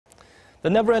The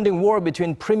never-ending war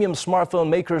between premium smartphone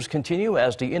makers continue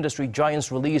as the industry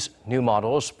giants release new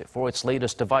models. Before its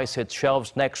latest device hits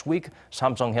shelves next week,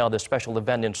 Samsung held a special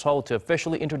event in Seoul to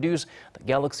officially introduce the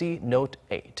Galaxy Note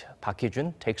 8.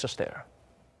 Hee-jun takes us there.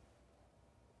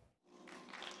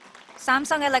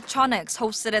 Samsung Electronics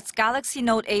hosted its Galaxy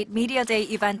Note 8 Midiaday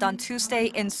event on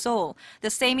Tuesday in Seoul, the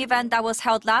same event that was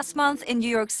held last month in New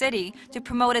York City to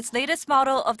promote its latest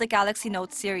model of the Galaxy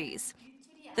Note series.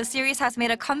 The series has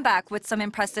made a comeback with some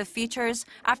impressive features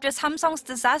after Samsung's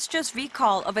disastrous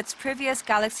recall of its previous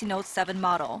Galaxy Note 7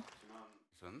 model.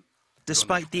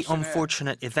 Despite the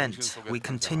unfortunate event, we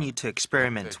continue to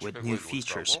experiment with new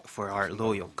features for our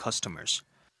loyal customers.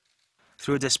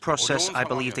 Through this process, I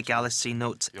believe the Galaxy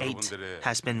Note 8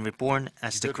 has been reborn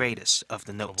as the greatest of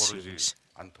the Note series.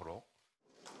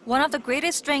 One of the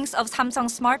greatest strengths of Samsung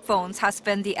smartphones has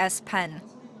been the S Pen.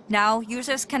 Now,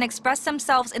 users can express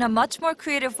themselves in a much more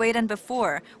creative way than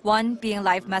before, one being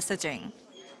live messaging.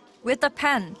 With the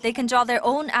pen, they can draw their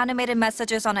own animated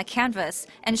messages on a canvas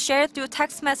and share it through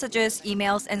text messages,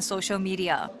 emails, and social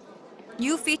media.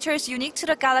 New features unique to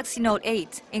the Galaxy Note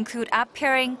 8 include app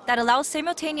pairing that allows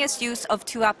simultaneous use of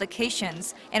two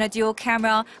applications and a dual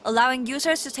camera, allowing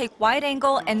users to take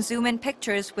wide-angle and zoom-in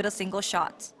pictures with a single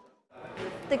shot.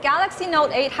 The Galaxy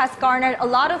Note 8 has garnered a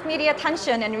lot of media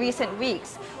attention in recent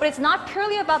weeks, but it's not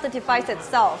purely about the device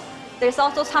itself. There's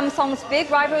also Samsung's big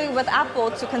rivalry with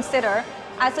Apple to consider,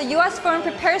 as the US firm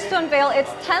prepares to unveil its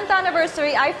 10th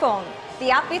anniversary iPhone, the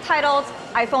aptly titled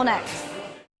iPhone X.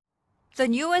 The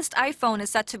newest iPhone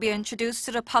is set to be introduced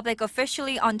to the public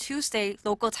officially on Tuesday,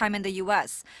 local time in the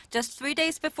US, just 3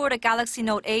 days before the Galaxy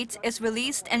Note 8 is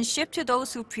released and shipped to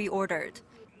those who pre-ordered.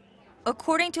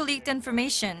 According to leaked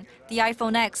information, the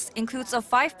iPhone X includes a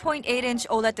 5.8-inch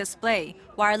OLED display,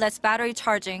 wireless battery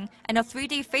charging, and a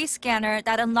 3D face scanner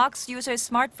that unlocks users'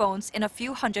 smartphones in a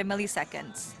few hundred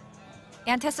milliseconds.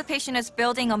 Anticipation is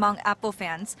building among Apple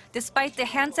fans, despite the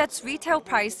handset's retail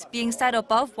price being set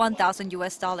above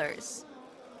 $1,000.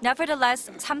 Nevertheless,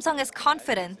 Samsung is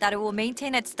confident that it will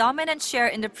maintain its dominant share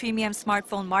in the premium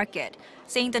smartphone market,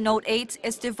 saying the Note 8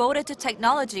 is devoted to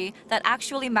technology that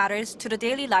actually matters to the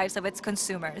daily lives of its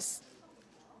consumers.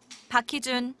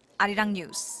 Hee-jun, Arirang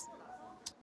News.